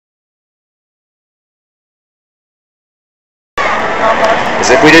As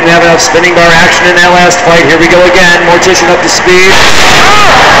if we didn't have enough spinning bar action in that last fight. Here we go again. Mortician up to speed.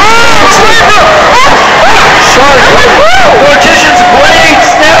 Sharp. Mortician's blade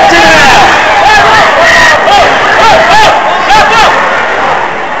snapped in half.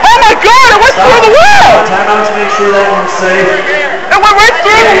 Oh my God! It went through the wall. Time out to make sure that one's safe. It went right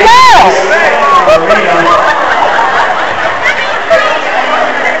through the wall.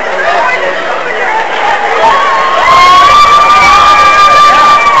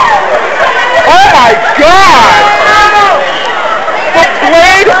 Oh my God! The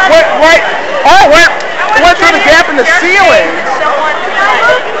blade went right. Oh, it went through the gap in the ceiling.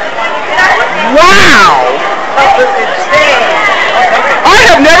 Wow! I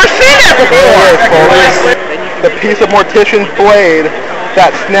have never seen that before. The piece of Mortician's blade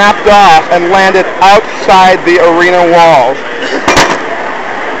that snapped off and landed outside the arena walls.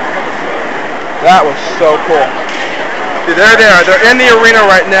 That was so cool. See, they're there. They're in the arena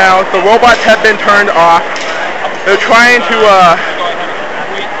right now. The robots have been turned off. They're trying to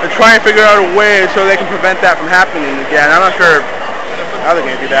figure out a way so they can prevent that from happening again. I'm not sure how they're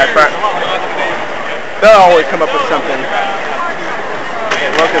going to do that, but they'll always come up with something.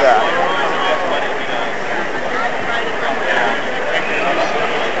 Look at that.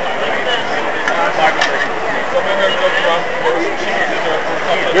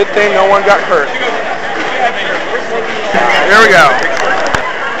 Good thing no one got hurt. There we go.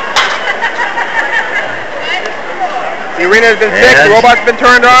 The arena has been fixed, the robot's been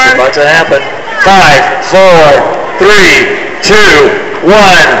turned on. It's about to happen. 5, 4, 3, 2, 1.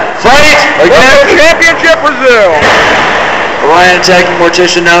 Fight! Again! Championship resumed. Orion attacking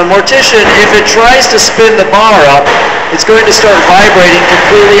Mortician now. Mortician, if it tries to spin the bar up, it's going to start vibrating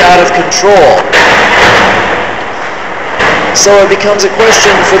completely out of control. So it becomes a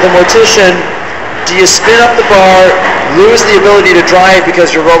question for the Mortician. Do you spin up the bar, lose the ability to drive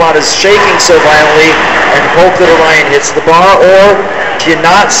because your robot is shaking so violently, and hope that Orion hits the bar, or do you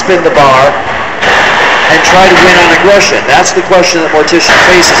not spin the bar and try to win on aggression? That's the question that Mortician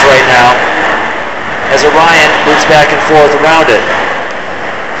faces right now as Orion moves back and forth around it.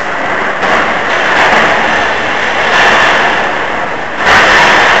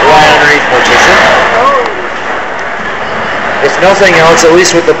 Orion underneath Mortician. If nothing else, at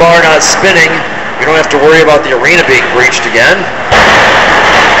least with the bar not spinning, you don't have to worry about the arena being breached again.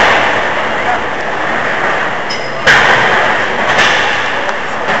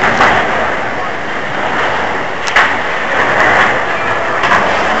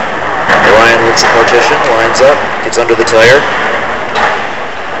 Orion looks at Mortician, lines up, gets under the tire.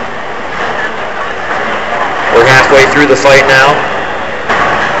 We're halfway through the fight now.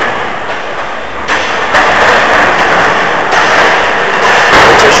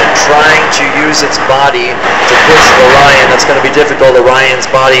 Trying to use its body to push Orion. That's going to be difficult. Orion's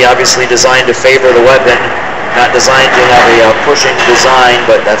body obviously designed to favor the weapon, not designed to have a pushing design,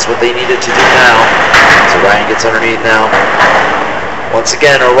 but that's what they needed to do now. So Orion gets underneath now. Once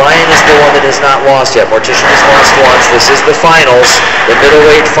again, Orion is the one that has not lost yet. Mortician has lost once. This is the finals, the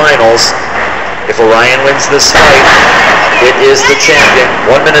middleweight finals. If Orion wins this fight, it is the champion.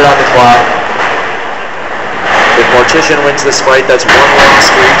 1 minute on the clock. If Mortician wins this fight, that's 1 loss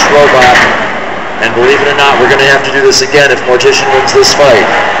for each robot. And believe it or not, we're going to have to do this again if Mortician wins this fight.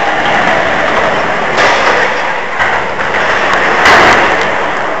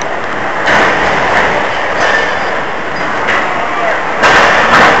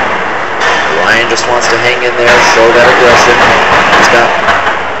 Orion just wants to hang in there, show that aggression.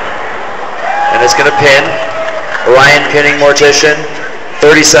 And it's going to pin. Orion pinning Mortician.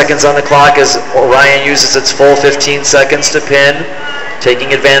 30 seconds on the clock as Orion uses its full 15 seconds to pin,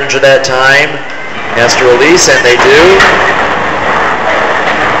 taking advantage of that time. Has to release, and they do.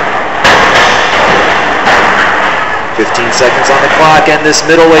 Seconds on the clock, and this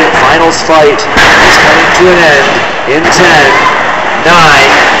middleweight finals fight is coming to an end in 10, 9,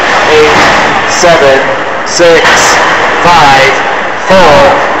 8, 7, 6, 5,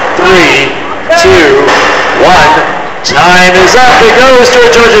 4, 3, 2, 1. Time is up. It goes to a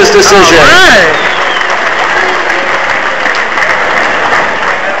judge's decision. All right.